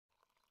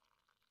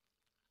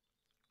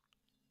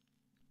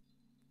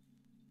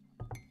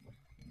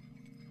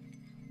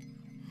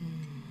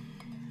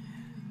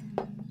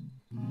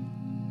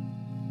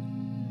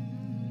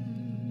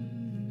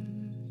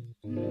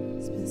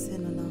It's been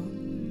sitting alone.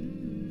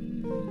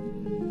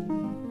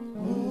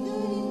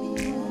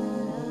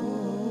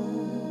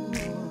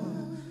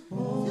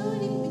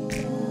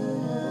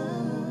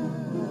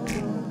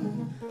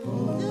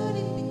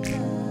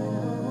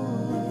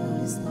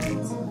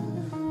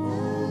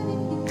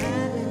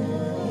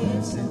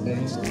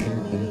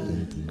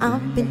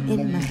 I've been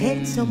in my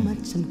head so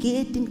much I'm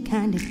getting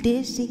kinda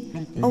dizzy.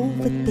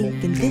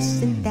 Overthinking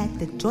this and that,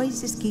 the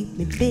choices keep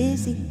me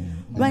busy.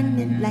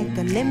 Running like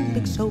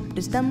Olympics, hope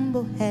to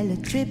stumble, hella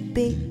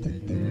trippy.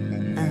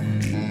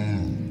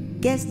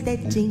 Guess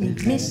that genie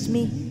missed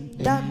me.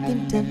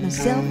 Talking to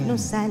myself, no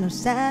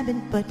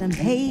psilocybin, but I'm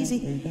hazy.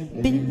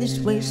 Been this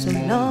way so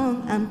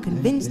long, I'm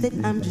convinced that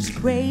I'm just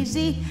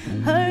crazy.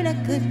 Heard I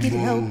could get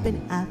help and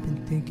I've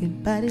been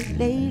thinking about it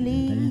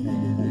lately.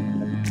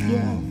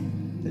 Yeah.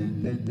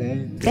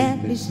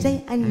 Family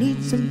say I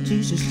need some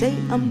Jesus, say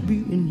I'm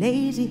being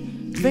lazy.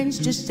 Friends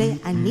just say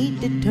I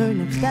need to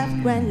turn up, stop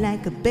crying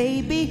like a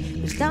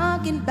baby. Cause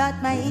talking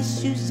about my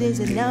issues is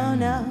a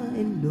no-no,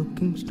 and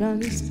looking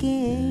strong is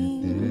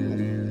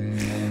king.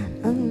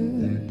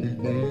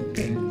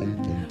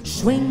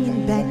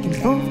 Swinging back and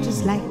forth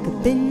just like a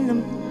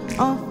pendulum.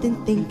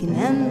 Often thinking,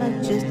 am I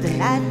just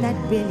alive, not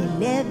really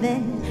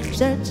living?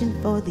 Searching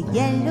for the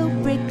yellow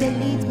brick that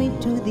leads me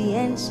to the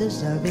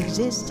answers of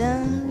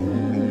existence.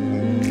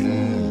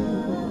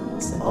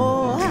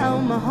 Oh, how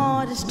my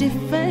heart is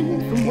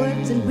different from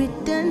words and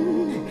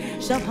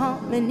written.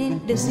 Self-harm and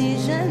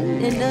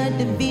indecision and a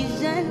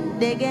division.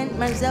 Digging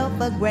myself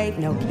a grave,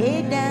 no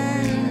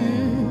kidding.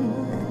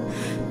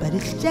 But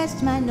it's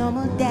just my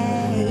normal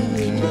day.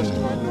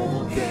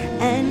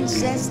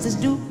 Ancestors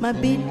do my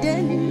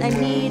bidding. I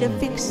need a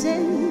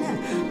fixin'.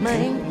 My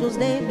ankles,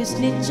 they be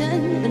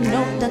snitching, but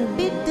no tongue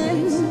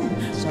bitten.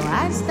 So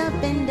I stop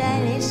and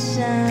I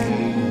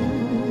listen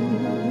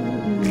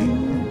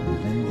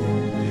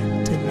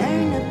to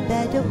learn a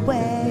better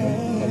way.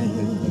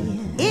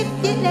 If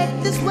you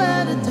let this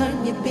world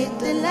turn you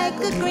bitter like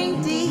a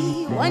green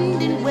tea,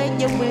 wondering where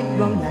you went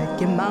wrong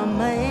like your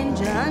mama and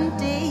your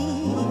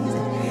aunties,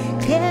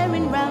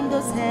 carrying round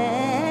those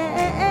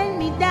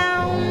hand-me-down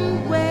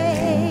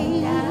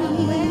ways.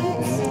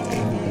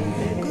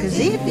 Cause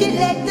if you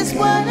let this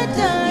world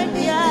turn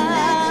you,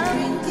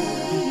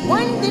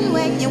 wondering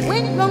where you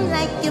went wrong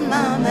like your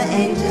mama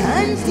and your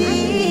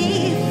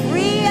auntie,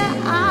 free your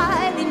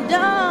heart and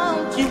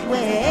don't you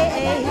wait.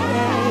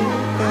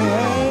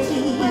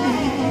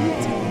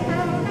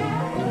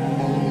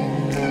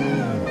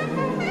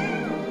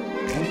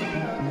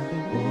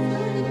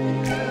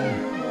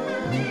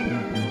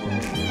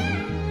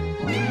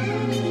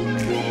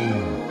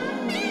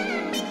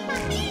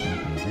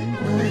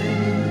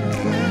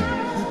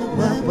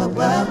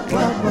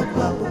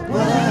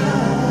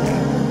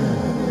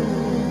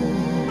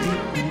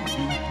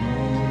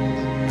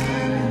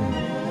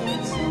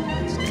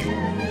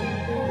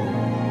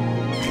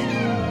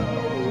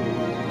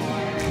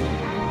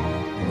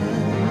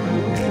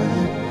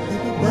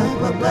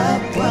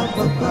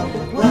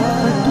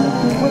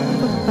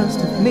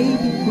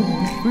 Maybe we'll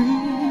be free.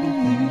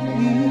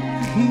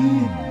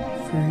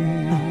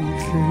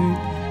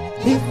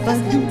 If I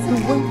do the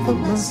work for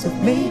myself,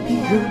 maybe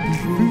we'll be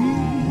free.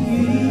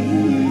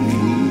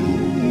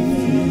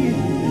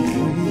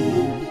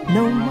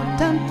 No more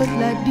time for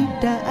la di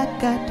da, I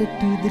gotta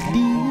do the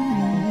deed.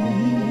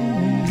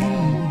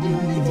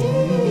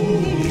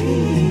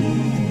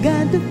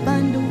 Gotta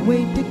find a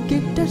way to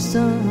get her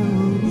some.